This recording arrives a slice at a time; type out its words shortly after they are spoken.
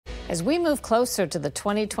As we move closer to the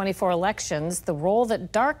 2024 elections, the role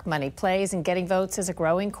that dark money plays in getting votes is a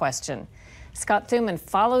growing question. Scott Thuman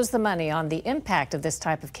follows the money on the impact of this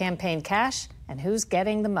type of campaign cash and who's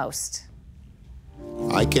getting the most.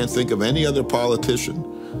 I can't think of any other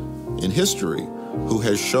politician in history who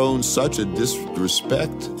has shown such a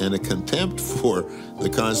disrespect and a contempt for the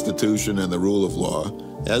Constitution and the rule of law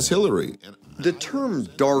as Hillary. The term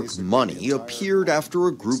dark money appeared after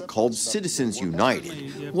a group called Citizens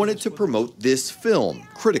United wanted to promote this film,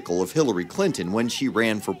 critical of Hillary Clinton when she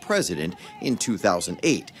ran for president in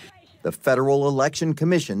 2008. The Federal Election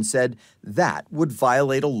Commission said that would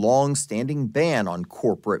violate a long-standing ban on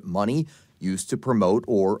corporate money used to promote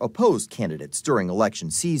or oppose candidates during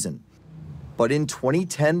election season. But in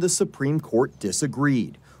 2010, the Supreme Court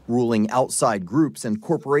disagreed, ruling outside groups and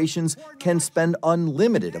corporations can spend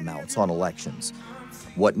unlimited amounts on elections.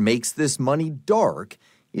 What makes this money dark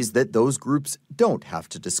is that those groups don't have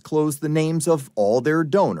to disclose the names of all their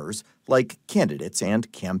donors like candidates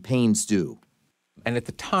and campaigns do. And at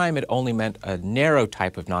the time, it only meant a narrow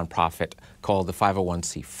type of nonprofit called the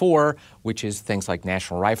 501c4, which is things like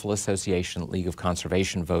National Rifle Association, League of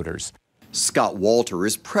Conservation Voters. Scott Walter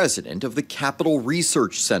is president of the Capital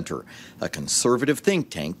Research Center, a conservative think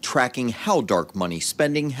tank tracking how dark money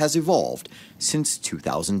spending has evolved since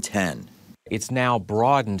 2010. It's now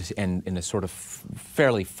broadened and in a sort of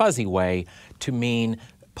fairly fuzzy way to mean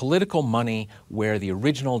political money where the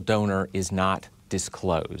original donor is not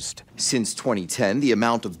disclosed. Since 2010, the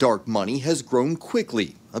amount of dark money has grown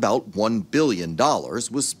quickly. About $1 billion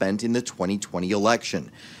was spent in the 2020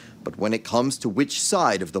 election. But when it comes to which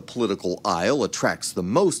side of the political aisle attracts the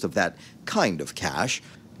most of that kind of cash,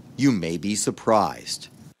 you may be surprised.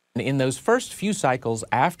 In those first few cycles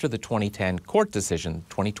after the 2010 court decision,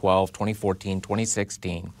 2012, 2014,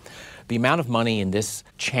 2016, the amount of money in this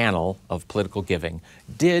channel of political giving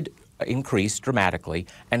did increase dramatically,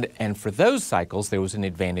 and for those cycles there was an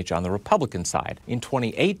advantage on the Republican side. In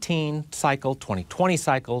 2018 cycle, 2020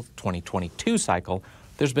 cycle, 2022 cycle,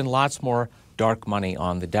 there's been lots more dark money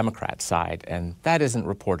on the Democrat side, and that isn't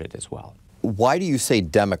reported as well. Why do you say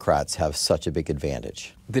Democrats have such a big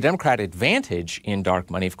advantage? The Democrat advantage in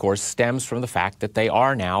dark money, of course, stems from the fact that they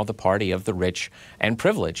are now the party of the rich and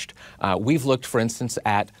privileged. We've looked, for instance,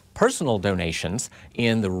 at personal donations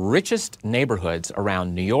in the richest neighborhoods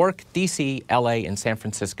around New York, D.C., L.A., and San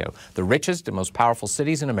Francisco, the richest and most powerful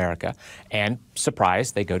cities in America, and,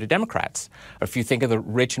 surprise, they go to Democrats. If you think of the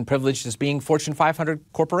rich and privileged as being Fortune 500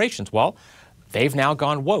 corporations, well, they've now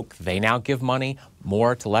gone woke. They now give money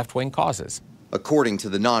more to left-wing causes. According to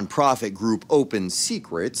the nonprofit group Open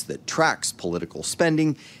Secrets that tracks political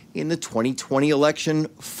spending, in the 2020 election,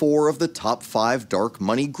 4 of the top 5 dark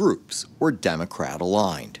money groups were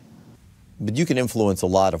Democrat-aligned. But you can influence a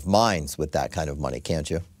lot of minds with that kind of money, can't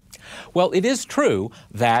you? Well, it is true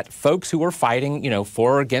that folks who are fighting,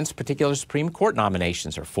 for or against particular Supreme Court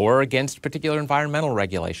nominations or for or against particular environmental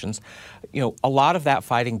regulations, a lot of that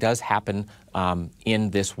fighting does happen in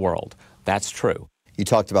this world. That's true. You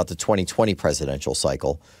talked about the 2020 presidential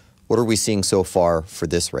cycle. What are we seeing so far for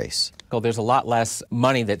this race? Well, there's a lot less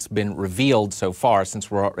money that's been revealed so far since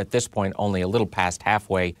we're at this point only a little past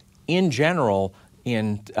halfway. In general,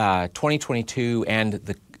 in 2022 and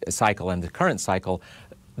the cycle and the current cycle,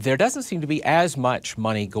 there doesn't seem to be as much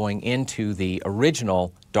money going into the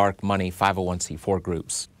original dark money 501c4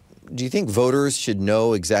 groups. Do you think voters should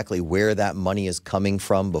know exactly where that money is coming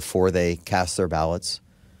from before they cast their ballots?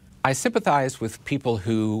 I sympathize with people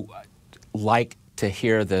who like to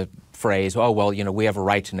hear the phrase, oh, well, we have a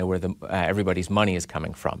right to know where everybody's money is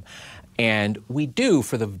coming from. And we do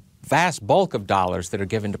for the vast bulk of dollars that are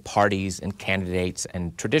given to parties and candidates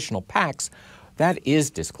and traditional PACs. That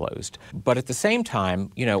is disclosed. But at the same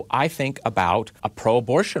time, I think about a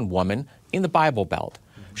pro-abortion woman in the Bible Belt.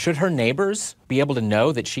 Should her neighbors be able to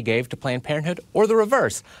know that she gave to Planned Parenthood, or the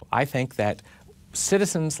reverse? I think that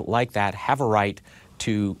citizens like that have a right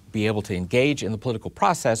to be able to engage in the political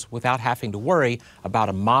process without having to worry about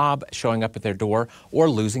a mob showing up at their door or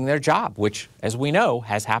losing their job, which, as we know,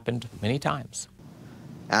 has happened many times.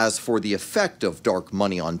 As for the effect of dark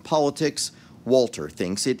money on politics, Walter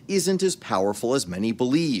thinks it isn't as powerful as many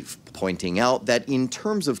believe, pointing out that in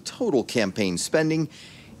terms of total campaign spending,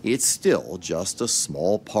 it's still just a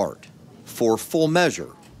small part. For Full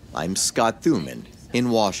Measure, I'm Scott Thuman in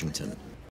Washington.